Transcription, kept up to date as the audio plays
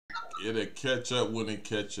It'll catch up when it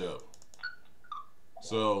catch up.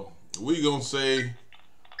 So we gonna say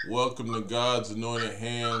welcome to God's Anointed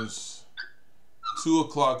Hands 2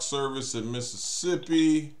 o'clock service in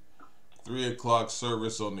Mississippi, 3 o'clock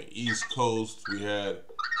service on the East Coast. We had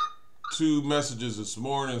 2 messages this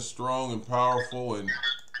morning, strong and powerful and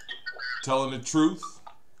telling the truth.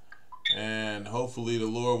 And hopefully the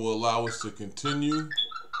Lord will allow us to continue.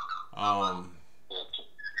 I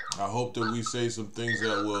hope that we say some things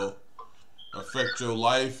that will affect your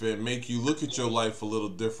life and make you look at your life a little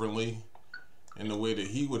differently in the way that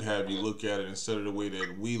He would have you look at it instead of the way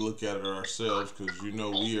that we look at it ourselves, because you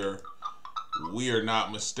know we are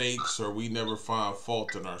not mistakes, or we never find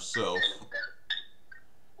fault in ourselves.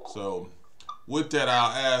 So with that,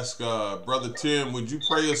 I'll ask Brother Tim, would you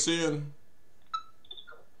pray us in?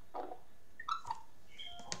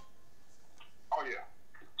 Oh yeah.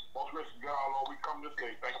 Most gracious God, Lord, we come this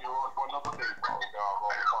day. Thank you, Lord, for another day, Father God.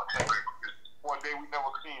 Lord, we want to thank you for a day we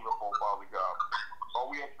never seen before, Father God. Lord,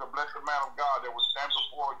 we ask you to bless the man of God that will stand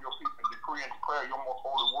before your people and decree and declare your most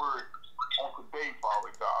holy word on today,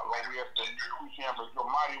 Father God. Lord, we ask to use him as your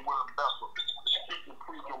mighty willing vessel to teach and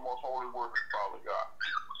preach your most holy word, Father God.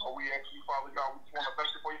 Lord, we ask you, Father God, we just want to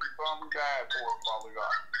thank you for your son who died for us, Father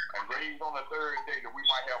God, and raised on the third day that we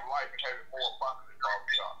might have life and have it more abundantly, Father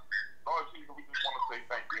God. Lord Jesus, we just want to say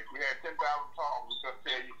thank you. If we had 10,000 tongues, we could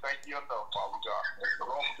tell you thank you enough, Father God. But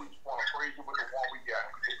Lord, we just want to praise you with the one we got.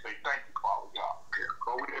 We just say thank you, Father God.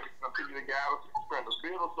 Lord, we ask you to continue to guide us and strengthen us.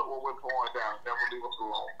 Build us up where we're going down. Never leave us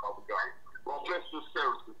alone, Father God. Lord, bless this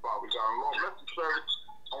service, Father God. And Lord, bless the service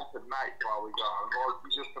on tonight, Father God. And Lord, we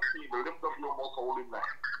just continue to lift up your most holy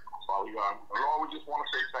name, Father God. And Lord, we just want to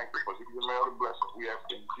say thank you for giving us all the blessings. We ask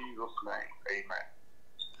in Jesus' name. Amen.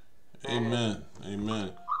 Amen.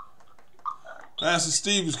 Amen. Pastor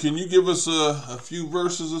Stevens, can you give us a few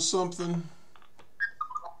verses or something?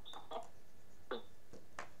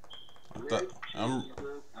 Let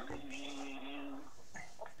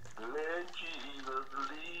Jesus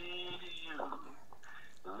lead you.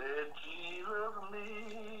 Let Jesus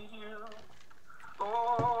lead you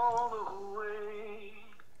all the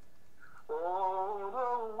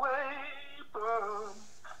way from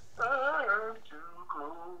earth to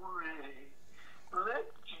glory. Let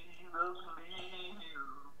Jesus lead you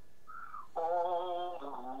all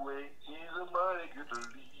the way. He's a mighty good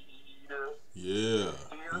leader. Yeah,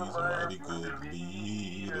 he's a mighty good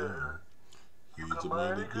leader. He's a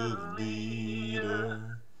mighty good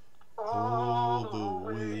leader. All the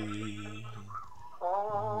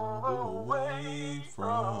way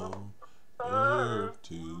from earth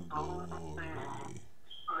to glory.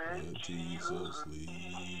 Let Jesus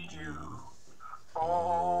lead you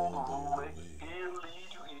all the way. He'll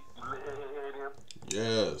lead you if you let him.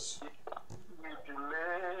 Yes. If you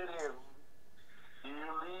let him.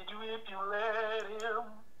 He'll lead you if you let him.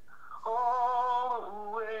 All the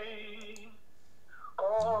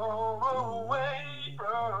way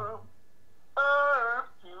from earth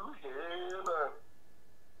to heaven.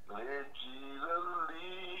 Let Jesus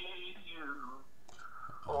lead you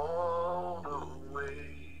all the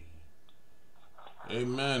way.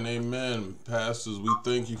 Amen, amen. Pastors, we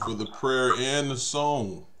thank you for the prayer and the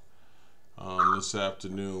song this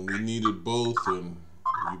afternoon. We needed both, and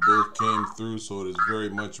you both came through, so it is very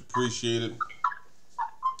much appreciated.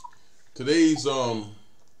 Today's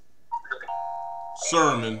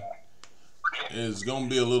sermon is going to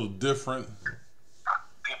be a little different,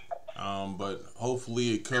 but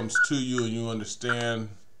hopefully it comes to you and you understand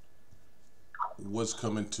what's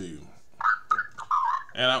coming to you.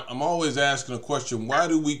 And I'm always asking a question: why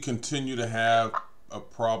do we continue to have a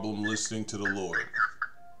problem listening to the Lord?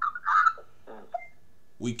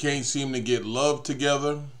 We can't seem to get love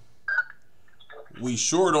together. We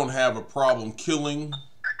sure don't have a problem killing.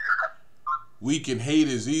 We can hate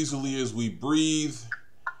as easily as we breathe.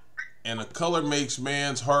 And a color makes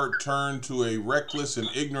man's heart turn to a reckless and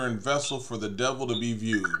ignorant vessel for the devil to be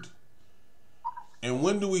viewed. And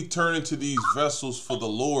when do we turn into these vessels for the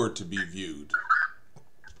Lord to be viewed?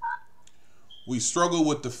 We struggle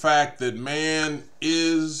with the fact that man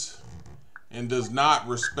is and does not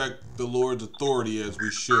respect the Lord's authority as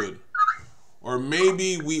we should. Or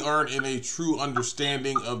maybe we aren't in a true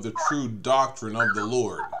understanding of the true doctrine of the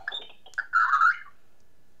Lord.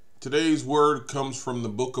 Today's word comes from the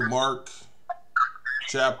book of Mark,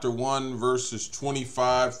 chapter 1, verses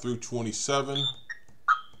 25 through 27.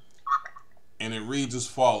 And it reads as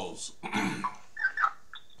follows.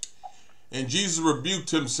 And Jesus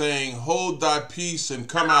rebuked him, saying, Hold thy peace and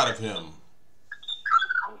come out of him.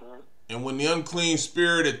 And when the unclean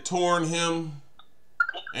spirit had torn him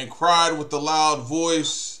and cried with a loud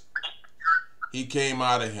voice, he came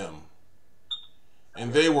out of him.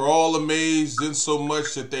 And they were all amazed,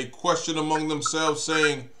 insomuch that they questioned among themselves,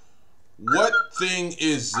 saying, what thing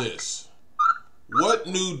is this? What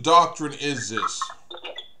new doctrine is this?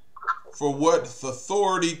 For what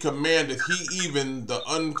authority commandeth he even the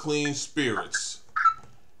unclean spirits?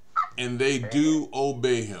 And they do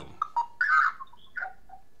obey him.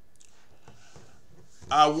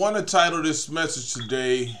 I want to title this message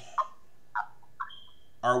today,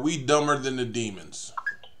 Are We Dumber Than the Demons?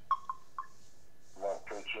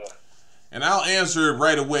 And I'll answer it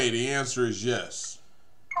right away. The answer is yes.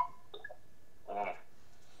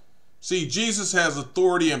 See, Jesus has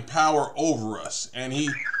authority and power over us, and he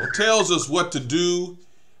tells us what to do,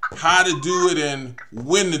 how to do it, and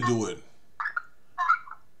when to do it.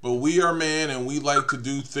 But we are man, and we like to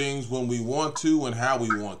do things when we want to and how we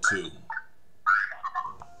want to.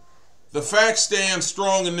 The fact stands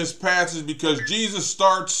strong in this passage because Jesus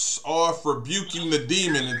starts off rebuking the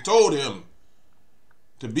demon and told him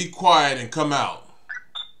to be quiet and come out.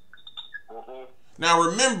 Now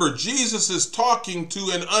remember, Jesus is talking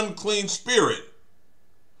to an unclean spirit,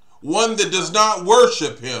 one that does not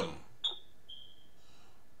worship him.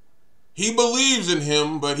 He believes in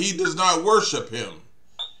him, but he does not worship him.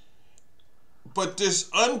 But this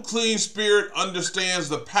unclean spirit understands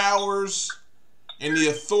the powers and the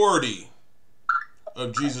authority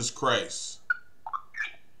of Jesus Christ.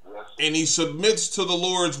 And he submits to the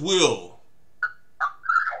Lord's will.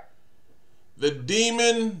 The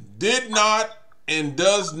demon did not and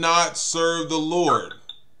does not serve the Lord,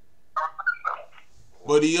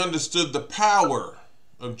 but he understood the power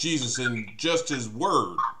of Jesus and just his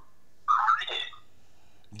word.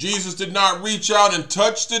 Jesus did not reach out and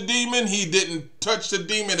touch the demon. He didn't touch the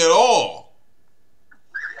demon at all.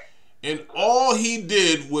 And all he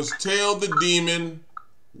did was tell the demon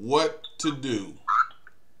what to do.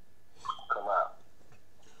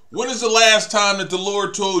 When is the last time that the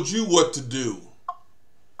Lord told you what to do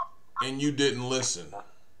and you didn't listen?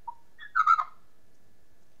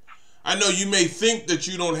 I know you may think that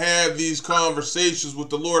you don't have these conversations with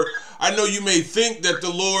the Lord. I know you may think that the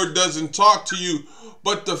Lord doesn't talk to you,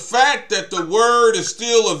 but the fact that the word is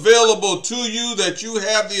still available to you, that you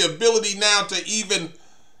have the ability now to even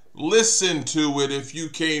listen to it if you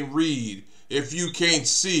can't read, if you can't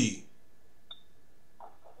see.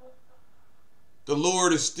 The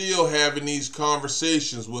Lord is still having these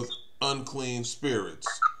conversations with unclean spirits.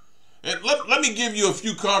 And let me give you a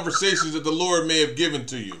few conversations that the Lord may have given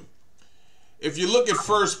to you. If you look at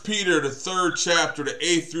 1 Peter, the 3rd chapter, the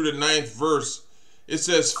 8th through the 9th verse, it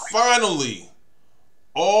says, finally,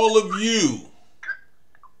 all of you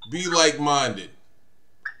be like-minded,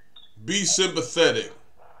 be sympathetic,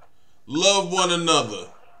 love one another,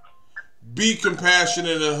 be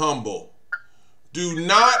compassionate and humble. Do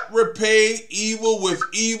not repay evil with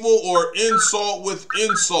evil or insult with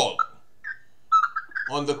insult.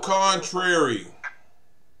 On the contrary,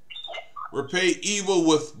 repay evil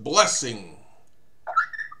with blessing,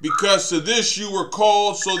 because to this you were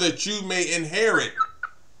called, so that you may inherit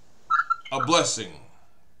a blessing.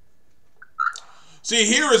 See,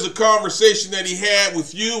 here is a conversation that he had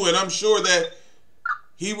with you, and I'm sure that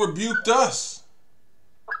he rebuked us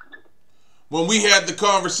when we had the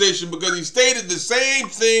conversation, because he stated the same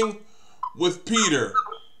thing with Peter.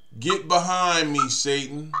 Get behind me,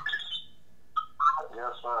 Satan.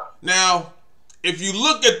 Yes, sir. Now, if you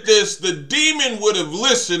look at this, the demon would have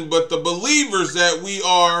listened, but the believers that we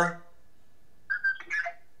are,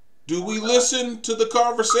 do we listen to the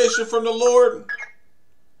conversation from the Lord?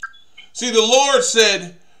 See, the Lord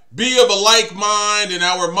said, be of a like mind, and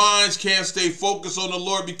our minds can't stay focused on the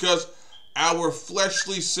Lord because our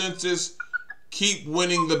fleshly senses keep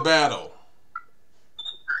winning the battle.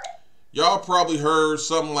 Y'all probably heard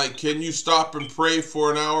something like, can you stop and pray for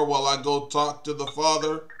an hour while I go talk to the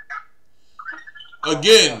Father?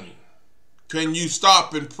 Again, can you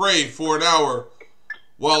stop and pray for an hour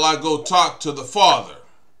while I go talk to the Father?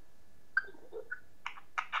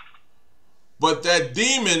 But that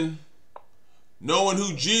demon, knowing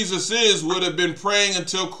who Jesus is, would have been praying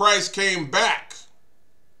until Christ came back.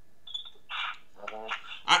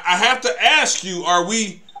 I have to ask you, are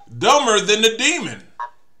we dumber than the demon?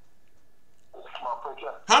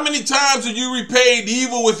 How many times have you repaid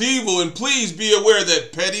evil with evil? And please be aware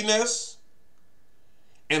that pettiness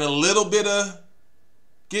and a little bit of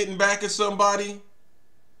getting back at somebody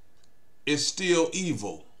is still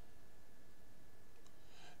evil.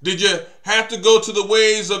 Did you have to go to the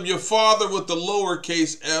ways of your father with the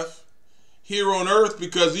lowercase f here on earth?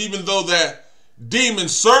 Because even though that demon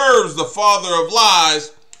serves the father of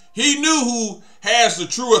lies, he knew who has the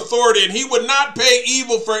true authority, and he would not pay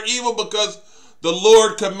evil for evil, because the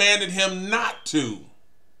Lord commanded him not to.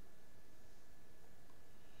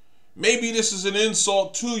 Maybe this is an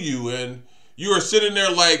insult to you and you are sitting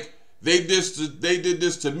there like, they did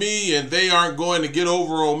this to me and they aren't going to get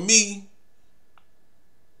over on me.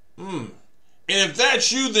 And if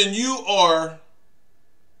that's you, then you are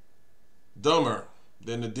dumber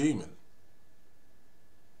than the demon.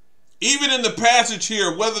 Even in the passage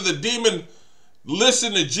here, whether the demon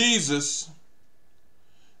listened to Jesus,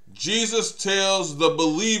 Jesus tells the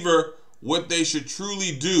believer what they should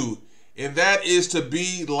truly do, and that is to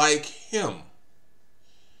be like him.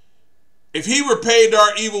 If he repaid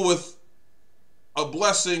our evil with a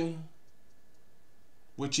blessing,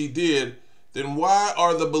 which he did, then why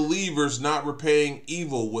are the believers not repaying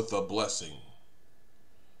evil with a blessing?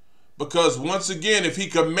 Because once again, if he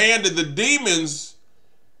commanded the demons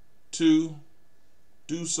to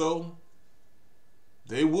do so,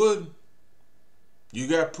 they would. You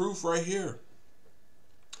got proof right here.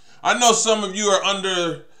 I know some of you are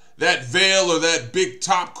under that veil or that big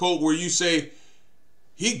top coat where you say,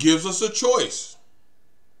 he gives us a choice.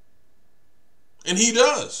 And he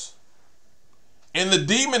does. And the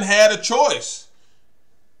demon had a choice.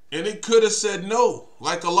 And it could have said no,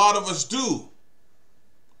 like a lot of us do.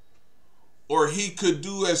 Or he could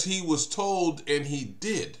do as he was told, and he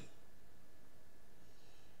did.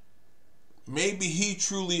 Maybe he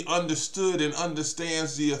truly understood and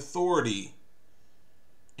understands the authority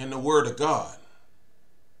in the Word of God.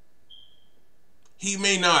 He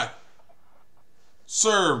may not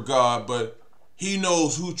serve God, but he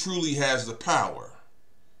knows who truly has the power.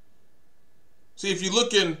 See, if you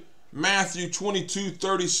look in Matthew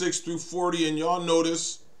 22:36-40, and y'all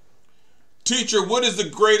notice, "Teacher, what is the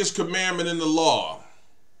greatest commandment in the law?"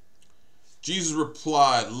 Jesus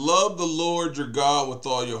replied, "Love the Lord your God with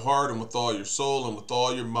all your heart and with all your soul and with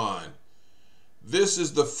all your mind. This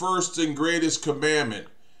is the first and greatest commandment,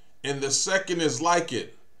 and the second is like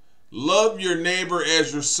it. Love your neighbor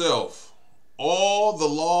as yourself. All the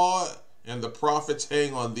law and the prophets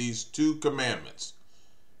hang on these two commandments."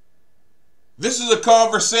 This is a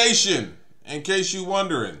conversation, in case you're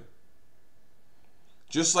wondering.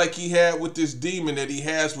 Just like he had with this demon that he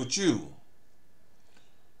has with you.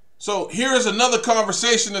 So here is another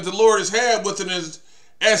conversation that the Lord has had with him.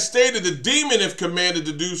 As stated, the demon, if commanded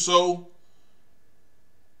to do so,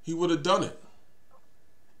 he would have done it.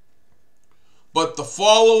 But the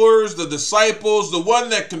followers, the disciples, the one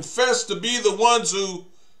that confessed to be the ones who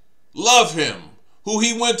love him, who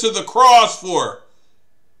he went to the cross for,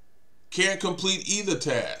 can't complete either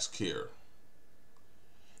task here.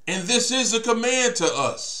 And this is a command to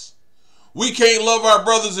us. We can't love our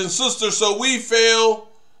brothers and sisters, so we fail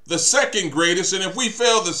the second greatest. And if we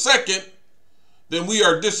fail the second, then we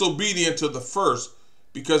are disobedient to the first.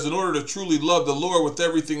 Because in order to truly love the Lord with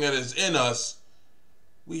everything that is in us,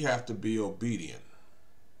 we have to be obedient.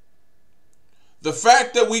 The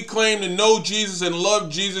fact that we claim to know Jesus and love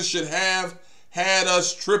Jesus should have had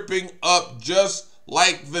us tripping up just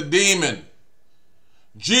like the demon.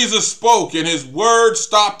 Jesus spoke and his word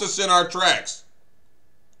stopped us in our tracks.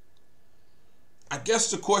 I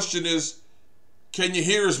guess the question is, can you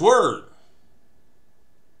hear his word?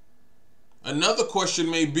 Another question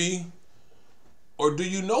may be, or do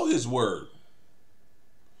you know his word?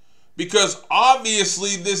 Because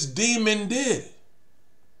obviously this demon did.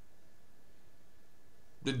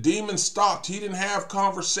 The demon stopped. He didn't have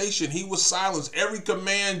conversation. He was silenced. Every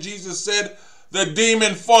command Jesus said, the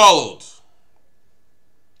demon followed.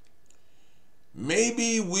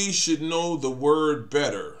 Maybe we should know the word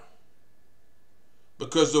better.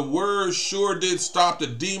 Because the word sure did stop the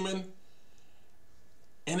demon.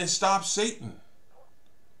 And it stopped Satan.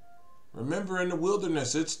 Remember in the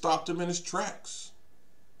wilderness, it stopped him in his tracks.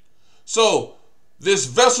 So, this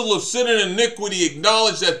vessel of sin and iniquity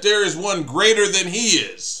acknowledged that there is one greater than he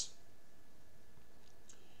is.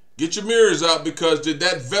 Get your mirrors out, because did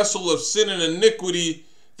that vessel of sin and iniquity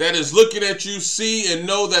that is looking at you see and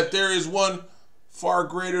know that there is one far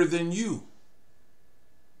greater than you?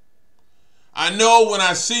 I know when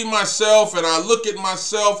I see myself and I look at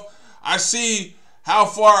myself, I see how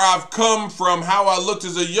far I've come from how I looked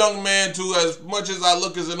as a young man to as much as I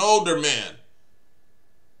look as an older man.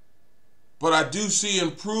 But I do see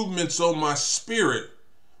improvements on my spirit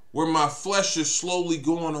where my flesh is slowly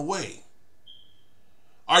going away.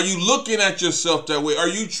 Are you looking at yourself that way? Are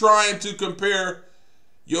you trying to compare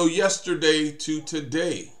your yesterday to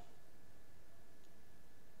today?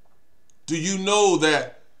 Do you know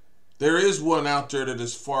that there is one out there that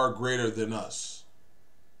is far greater than us?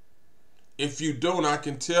 If you don't, I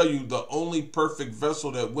can tell you the only perfect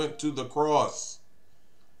vessel that went to the cross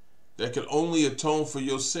that could only atone for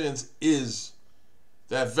your sins is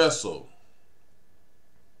that vessel.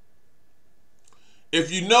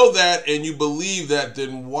 If you know that and you believe that,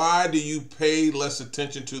 then why do you pay less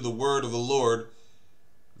attention to the word of the Lord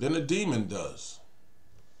than a demon does?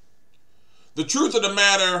 The truth of the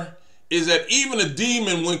matter is that even a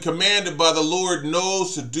demon, when commanded by the Lord,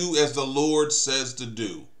 knows to do as the Lord says to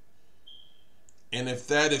do. And if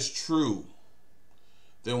that is true,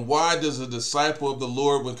 then why does a disciple of the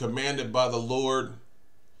Lord, when commanded by the Lord,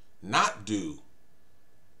 not do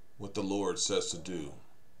what the Lord says to do?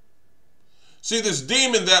 See, this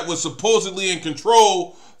demon that was supposedly in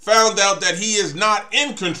control found out that he is not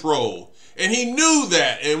in control. And he knew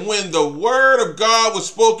that. And when the word of God was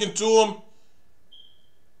spoken to him,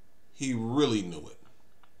 he really knew it.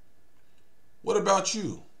 What about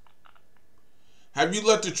you? Have you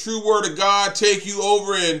let the true word of God take you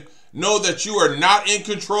over and know that you are not in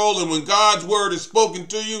control? And when God's word is spoken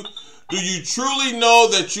to you, do you truly know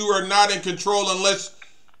that you are not in control unless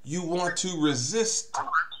you want to resist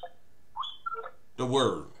the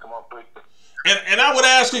word? And I would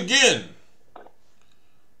ask again,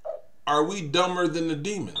 are we dumber than the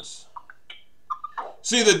demons?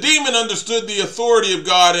 See, the demon understood the authority of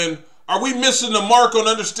God, and are we missing the mark on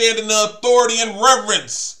understanding the authority and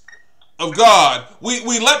reverence of God?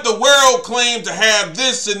 We let the world claim to have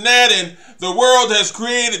this and that, and the world has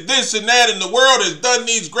created this and that, and the world has done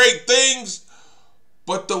these great things,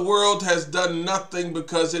 but the world has done nothing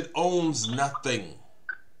because it owns nothing.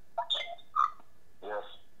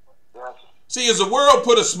 See, as the world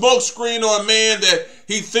put a smoke screen on man that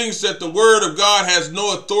he thinks that the word of God has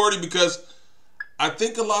no authority, because I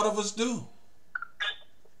think a lot of us do.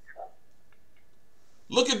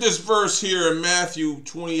 Look at this verse here in Matthew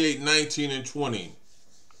 28, 19 and 20.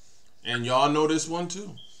 And y'all know this one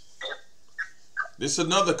too. This is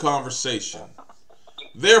another conversation.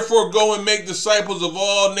 Therefore go and make disciples of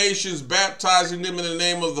all nations, baptizing them in the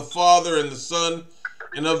name of the Father and the Son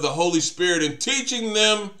and of the Holy Spirit, and teaching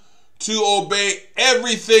them to obey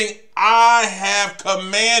everything I have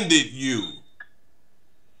commanded you.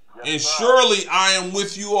 And surely I am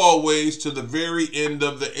with you always to the very end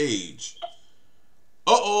of the age.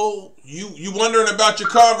 You wondering about your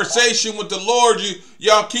conversation with the Lord.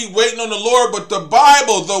 Y'all keep waiting on the Lord, but the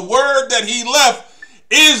Bible, the word that he left,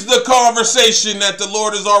 is the conversation that the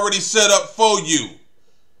Lord has already set up for you.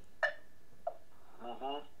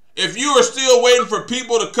 If you are still waiting for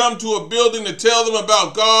people to come to a building to tell them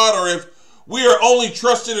about God, or if we are only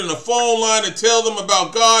trusted in a phone line to tell them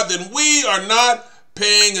about God, then we are not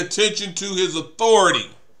paying attention to his authority.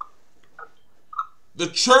 The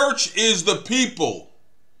church is the people.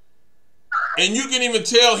 And you can even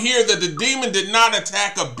tell here that the demon did not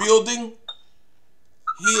attack a building.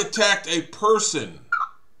 He attacked a person.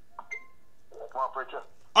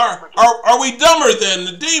 Are we dumber than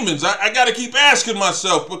the demons? I got to keep asking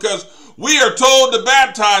myself, because we are told to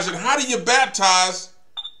baptize. And how do you baptize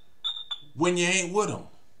when you ain't with them?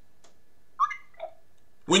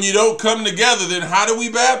 When you don't come together, then how do we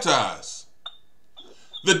baptize?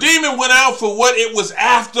 The demon went out for what it was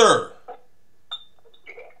after.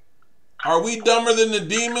 Are we dumber than the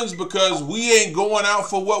demons because we ain't going out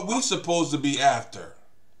for what we supposed to be after?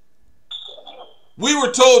 We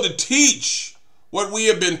were told to teach what we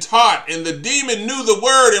have been taught, and the demon knew the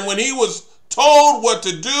word, and when he was told what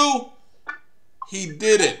to do, he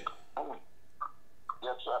did it.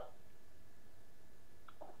 Yes, sir.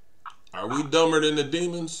 Are we dumber than the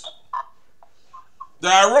demons? The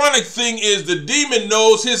ironic thing is the demon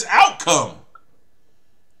knows his outcome.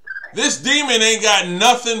 This demon ain't got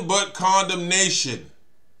nothing but condemnation.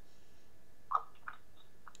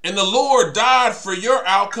 And the Lord died for your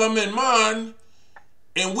outcome and mine,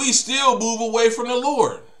 and we still move away from the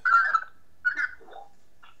Lord.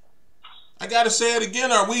 I got to say it again.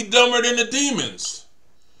 Are we dumber than the demons?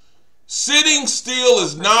 Sitting still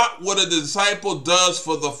is not what a disciple does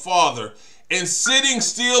for the Father. And sitting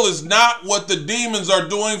still is not what the demons are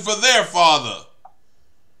doing for their Father.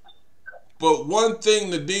 But one thing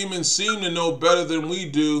the demons seem to know better than we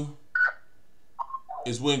do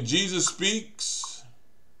is when Jesus speaks,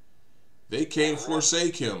 they can't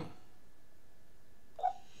forsake him.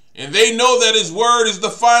 And they know that his word is the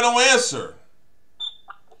final answer.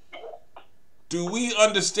 Do we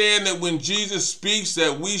understand that when Jesus speaks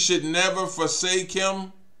that we should never forsake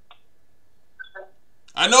him?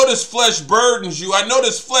 I know this flesh burdens you. I know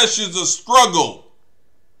this flesh is a struggle.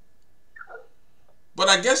 But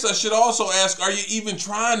I guess I should also ask, are you even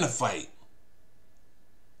trying to fight?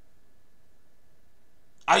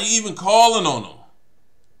 Are you even calling on him?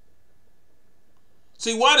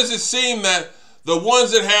 See, why does it seem that the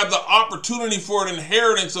ones that have the opportunity for an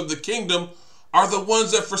inheritance of the kingdom are the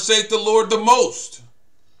ones that forsake the Lord the most?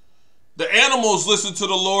 animals listen to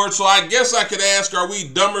the Lord, so I guess I could ask, are we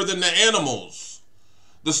dumber than the animals?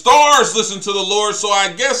 The stars listen to the Lord, so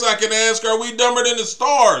I guess I can ask, are we dumber than the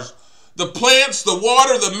stars? The plants, the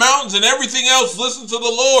water, the mountains, and everything else listen to the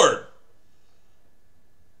Lord.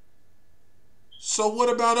 So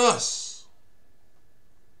what about us?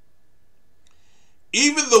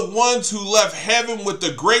 Even the ones who left heaven with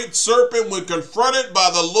the great serpent when confronted by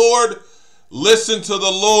the Lord, listen to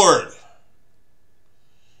the Lord.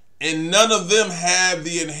 And none of them have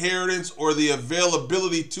the inheritance or the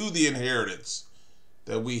availability to the inheritance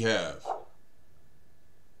that we have.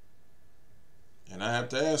 And I have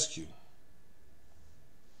to ask you,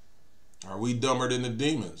 are we dumber than the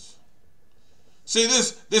demons? See,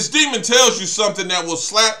 this demon tells you something that will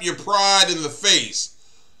slap your pride in the face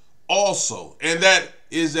also. And that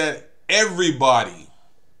is that everybody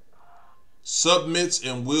submits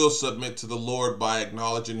and will submit to the Lord by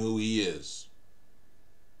acknowledging who he is.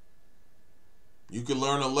 You can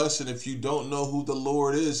learn a lesson if you don't know who the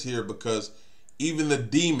Lord is here, because even the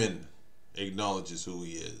demon acknowledges who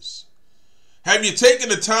he is. Have you taken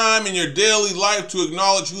the time in your daily life to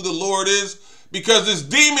acknowledge who the Lord is? Because this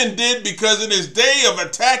demon did, because in his day of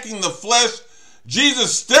attacking the flesh,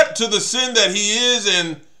 Jesus stepped to the sin that he is,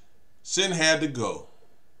 and sin had to go.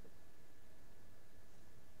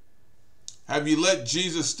 Have you let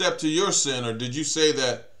Jesus step to your sin, or did you say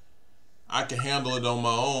that I can handle it on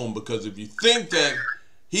my own? Because if you think that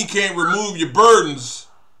he can't remove your burdens,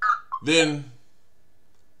 then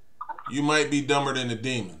you might be dumber than the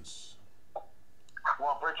demons.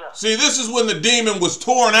 See, this is when the demon was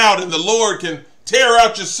torn out, and the Lord can tear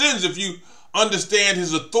out your sins if you understand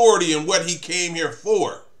his authority and what he came here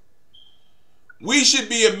for. We should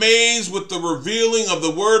be amazed with the revealing of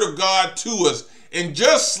the word of God to us. And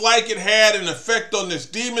just like it had an effect on this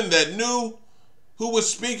demon that knew who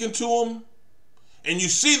was speaking to him, and you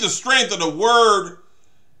see the strength of the word,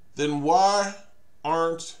 then why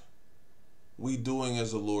aren't we doing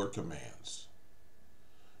as the Lord commands?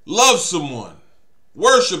 Love someone.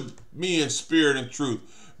 Worship me in spirit and truth.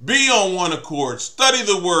 Be on one accord. Study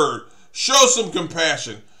the word. Show some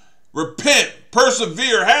compassion. Repent.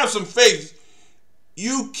 Persevere. Have some faith.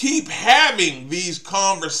 You keep having these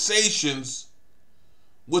conversations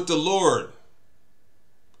with the Lord.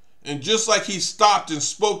 And just like he stopped and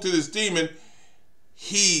spoke to this demon,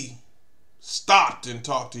 he stopped and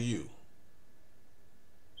talked to you.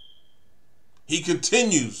 He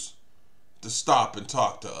continues to stop and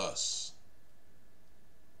talk to us.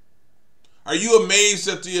 Are you amazed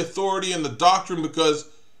at the authority and the doctrine because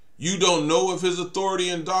you don't know of his authority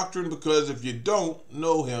and doctrine? Because if you don't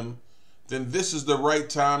know him, then this is the right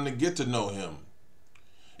time to get to know him.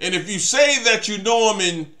 And if you say that you know him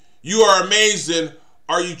and you are amazed, then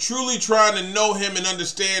are you truly trying to know him and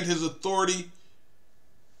understand his authority,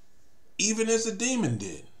 even as the demon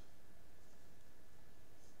did?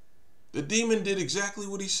 The demon did exactly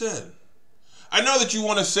what he said. I know that you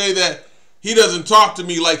want to say that he doesn't talk to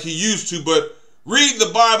me like he used to, but read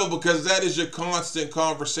the Bible, because that is your constant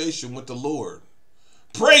conversation with the Lord.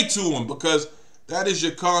 Pray to him, because that is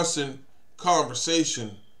your constant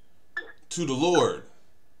conversation to the Lord.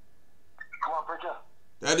 Come on, preacher.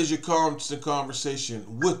 That is your constant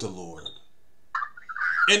conversation with the Lord.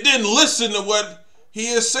 And then listen to what he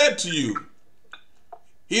has said to you.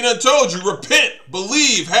 He done told you, repent,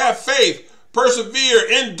 believe, have faith, persevere,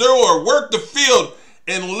 endure, work the field,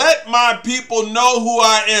 and let my people know who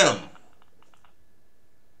I am.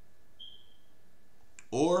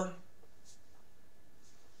 Or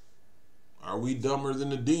are we dumber than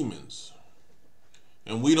the demons?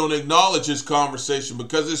 And we don't acknowledge his conversation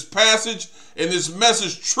because this passage and this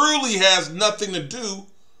message truly has nothing to do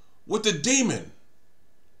with the demon,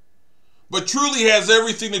 but truly has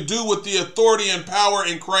everything to do with the authority and power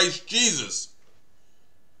in Christ Jesus.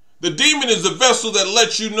 The demon is the vessel that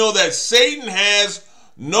lets you know that Satan has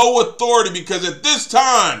no authority, because at this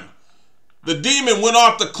time, the demon went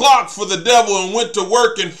off the clock for the devil and went to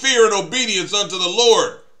work in fear and obedience unto the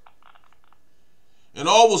Lord. And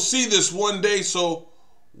all will see this one day, so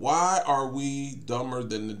why are we dumber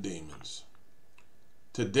than the demons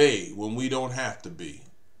today when we don't have to be?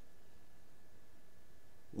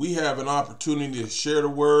 We have an opportunity to share the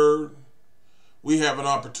word. We have an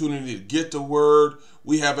opportunity to get the word.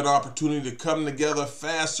 We have an opportunity to come together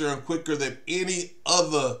faster and quicker than any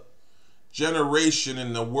other generation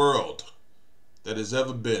in the world that has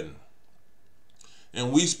ever been.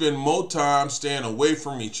 And we spend more time staying away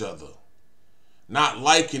from each other, not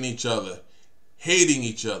liking each other, hating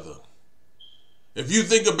each other. If you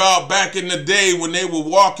think about back in the day when they were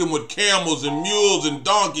walking with camels and mules and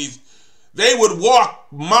donkeys, they would walk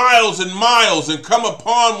miles and miles and come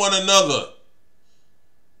upon one another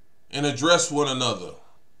and address one another.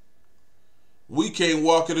 We can't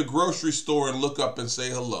walk in a grocery store and look up and say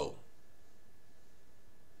hello.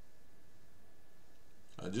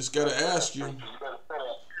 I just got to ask you,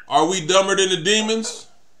 are we dumber than the demons?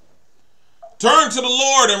 Turn to the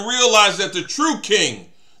Lord and realize that the true king,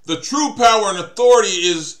 the true power and authority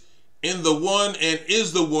is in the one and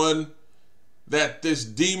is the one that this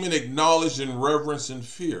demon acknowledged in reverence and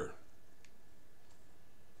fear.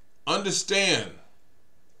 Understand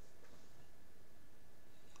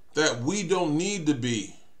that we don't need to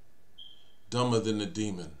be dumber than the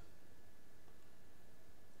demon.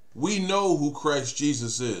 We know who Christ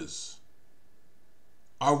Jesus is.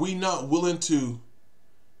 Are we not willing to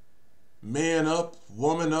man up,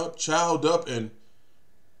 woman up, child up, and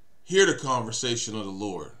hear the conversation of the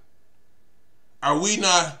Lord? Are we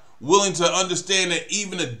not willing to understand that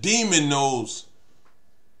even a demon knows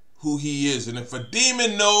who he is? And if a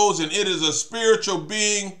demon knows, and it is a spiritual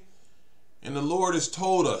being, and the Lord has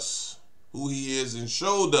told us who he is and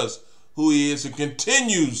showed us who he is and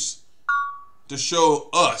continues to show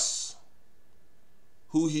us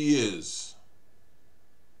who he is,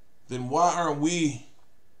 then why aren't we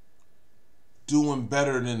doing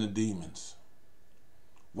better than the demons?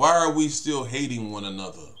 Why are we still hating one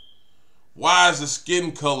another? Why is the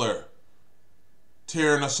skin color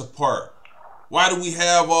tearing us apart? Why do we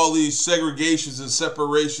have all these segregations and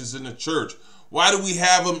separations in the church? Why do we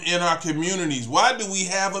have them in our communities? Why do we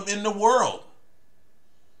have them in the world?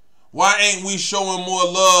 Why ain't we showing more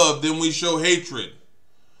love than we show hatred?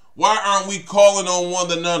 Why aren't we calling on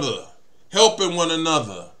one another, helping one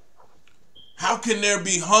another? How can there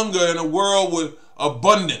be hunger in a world with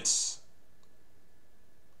abundance?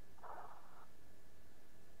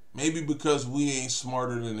 Maybe because we ain't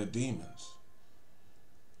smarter than the demons.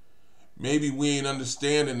 Maybe we ain't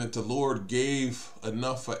understanding that the Lord gave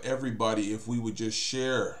enough for everybody if we would just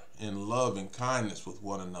share in love and kindness with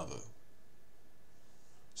one another.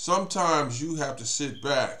 Sometimes you have to sit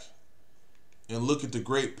back and look at the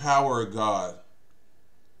great power of God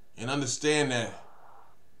and understand that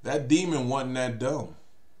that demon wasn't that dumb.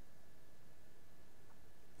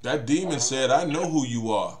 That demon said, I know who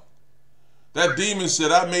you are. That demon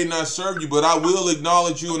said, I may not serve you, but I will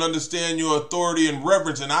acknowledge you and understand your authority and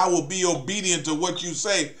reverence, and I will be obedient to what you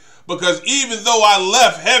say. Because even though I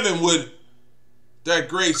left heaven with that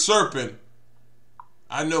great serpent,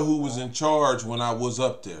 I know who was in charge when I was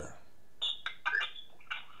up there.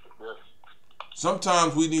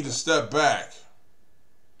 Sometimes we need to step back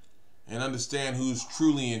and understand who's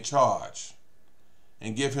truly in charge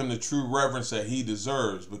and give him the true reverence that he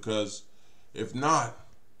deserves, because if not,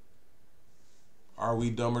 are we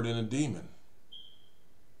dumber than a demon?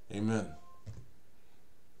 Amen.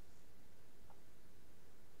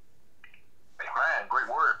 Amen. Great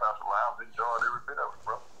word, Pastor Lyles. Enjoyed every bit of it,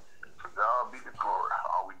 bro. To God be the glory.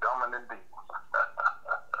 Are we dumber than demons?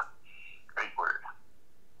 Great word.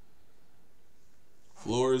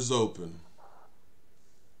 Floor is open.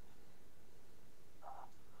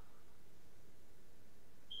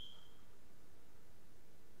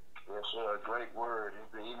 Yes, sir. Great word.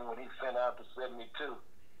 Even when he sent out the 72,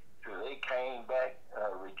 they came back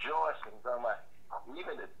rejoicing.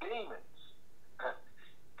 Even the demons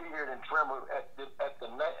feared and trembled at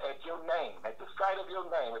your name, at the sight of your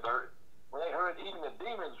name. When they heard, even the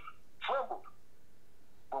demons trembled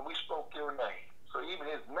when we spoke your name. So even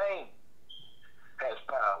his name has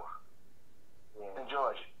power. Yeah. In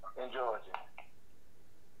Georgia.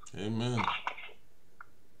 Amen.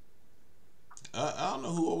 I don't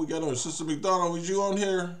know who we got on. Sister McDonald, was you on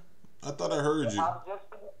here? I thought I heard you. I'm just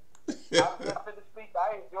going to speak.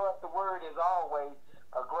 I enjoyed the word as always.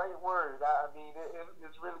 A great word. I mean,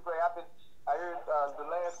 it's really great. I heard the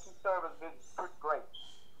last two sermons been pretty great.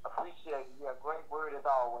 Appreciate it. Yeah, great word as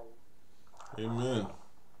always. Amen.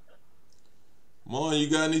 Mon, you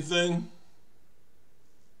got anything?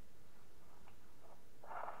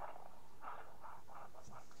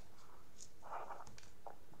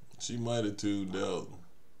 She might have tuned out.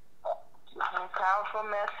 Powerful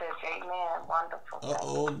message. Amen. Wonderful.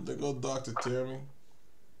 Uh-oh, there goes Dr. Tammy.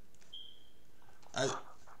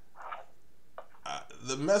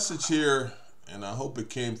 The message here, and I hope it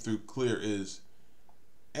came through clear, is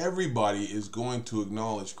everybody is going to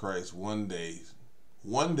acknowledge Christ one day.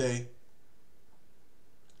 One day.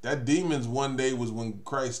 That demon's one day was when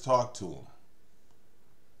Christ talked to him.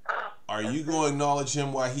 Are you going to acknowledge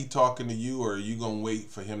him while he talking to you, or are you going to wait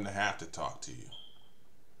for him to have to talk to you?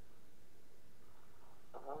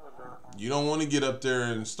 You don't want to get up there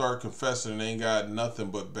and start confessing and ain't got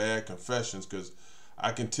nothing but bad confessions, because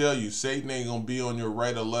I can tell you, Satan ain't going to be on your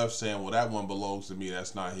right or left saying, well, that one belongs to me.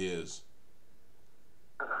 That's not his.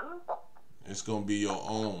 It's going to be your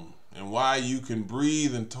own. And why you can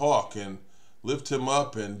breathe and talk and lift him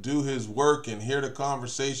up and do his work and hear the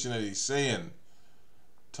conversation that he's saying,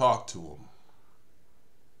 talk to him.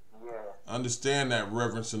 Yeah. Understand that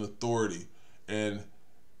reverence and authority. And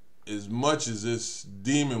as much as this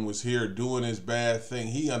demon was here doing his bad thing,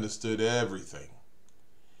 he understood everything.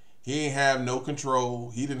 He ain't have no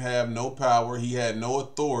control. He didn't have no power. He had no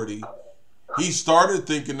authority. He started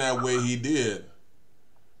thinking that way, he did.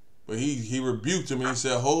 But he rebuked him and he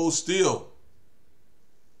said, hold still.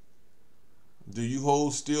 Do you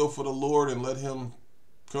hold still for the Lord and let him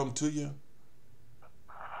come to you?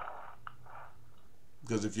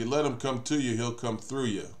 Because if you let him come to you, he'll come through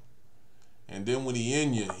you. And then when he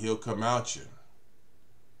in you, he'll come out you.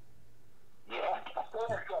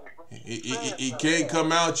 He can't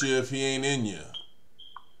come out you if he ain't in you.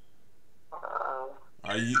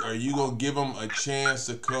 Are you gonna give him a chance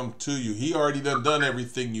to come to you? He already done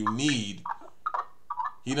everything you need.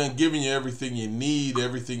 He done given you everything you need,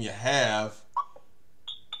 everything you have.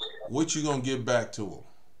 What you gonna give back to him?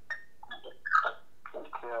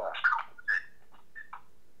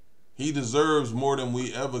 He deserves more than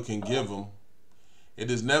we ever can give him. It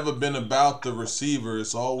has never been about the receiver.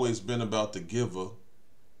 It's always been about the giver.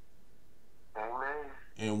 Amen.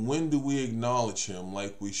 And when do we acknowledge him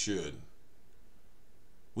like we should?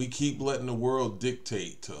 We keep letting the world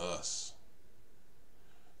dictate to us.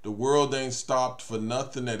 The world ain't stopped for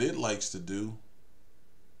nothing that it likes to do.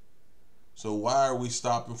 So why are we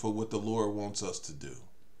stopping for what the Lord wants us to do?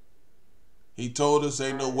 He told us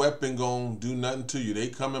ain't no weapon gonna do nothing to you. They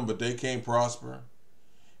coming, but they can't prosper.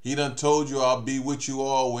 He done told you I'll be with you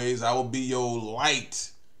always. I will be your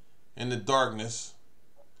light in the darkness.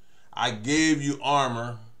 I gave you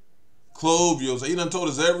armor, clothe you. So he done told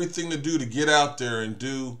us everything to do to get out there and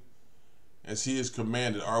do as he has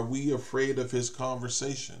commanded. Are we afraid of his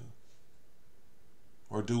conversation?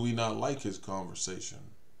 Or do we not like his conversation?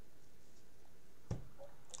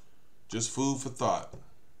 Just food for thought.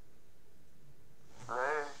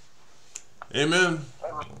 Amen.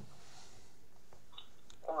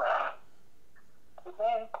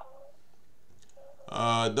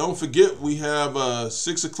 Don't forget, we have a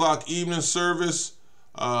 6 o'clock evening service.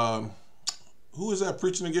 Who is that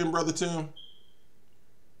preaching again, Brother Tim?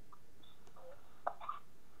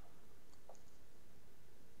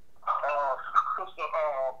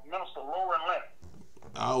 Minister Lauren Lynn.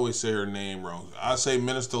 I always say her name wrong. I say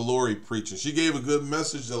Minister Lori preaching. She gave a good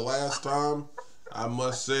message the last time, I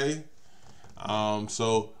must say.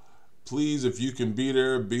 So please, if you can be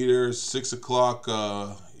there 6 o'clock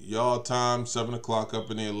y'all time, 7 o'clock up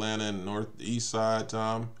in the Atlanta and northeast side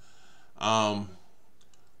time.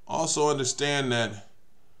 Also understand that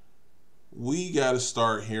we got to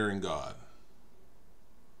start hearing God.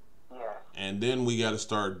 Yeah. And then we got to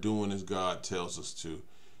start doing as God tells us to.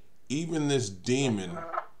 Even this demon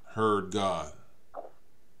heard God.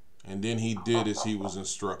 And then he did as he was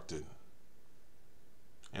instructed.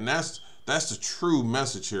 And that's the true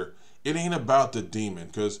message here. It ain't about the demon,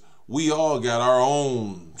 because we all got our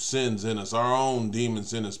own sins in us, our own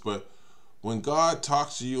demons in us. But when God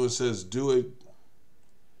talks to you and says, do it,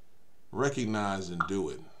 recognize and do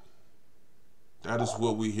it. That is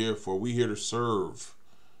what we're here for. We're here to serve.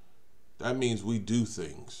 That means we do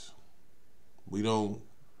things. We don't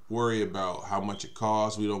worry about how much it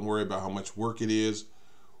costs. We don't worry about how much work it is.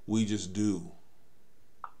 We just do.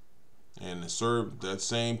 And that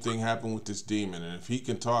same thing happened with this demon. And if he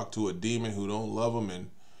can talk to a demon who don't love him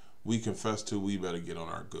and we confess to, we better get on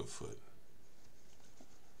our good foot.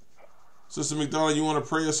 Sister McDonald, you want to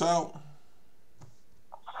pray us out?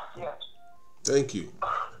 Yes. Thank you.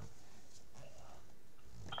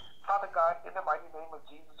 Father God, in the mighty name of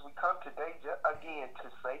Jesus, we come today again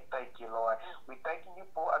to say thank you, Lord. We thanking you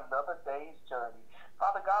for another day's journey.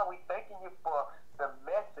 Father God, we thanking you for the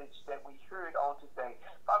message that we heard on today.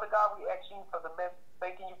 Father God, we asking you for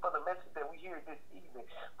thanking you for the message that we heard this evening.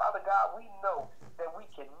 Father God, we know that we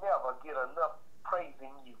can never get enough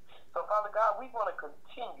praising you. So, Father God, we want to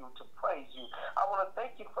continue to praise you. I want to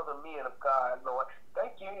thank you for the men of God, Lord.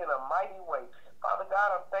 Thank you in a mighty way. Father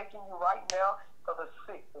God, I'm thanking you right now for the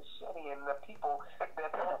sick, the shitty, and the people that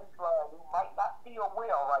on this line who might not feel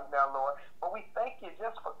well right now, Lord. But we thank you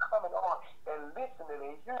just for coming on and listening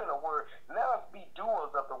and hearing the word. Let us be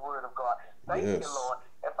doers of the word of God. Thank you, Lord.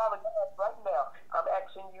 And Father God, right now, I'm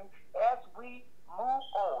asking you, as we move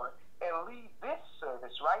on and leave this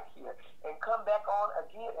service right here and come back on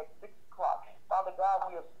again at 6 o'clock, Father God,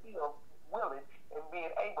 we are still willing and being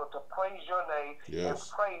able to praise your name and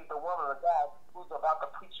praise the woman of God who's about to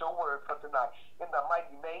preach your word for tonight. In the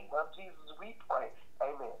mighty name of Jesus, we pray.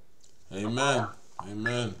 Amen. Amen.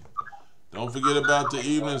 Amen. Don't forget about the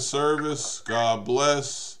evening service. God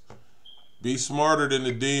bless. Be smarter than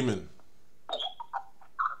the demon.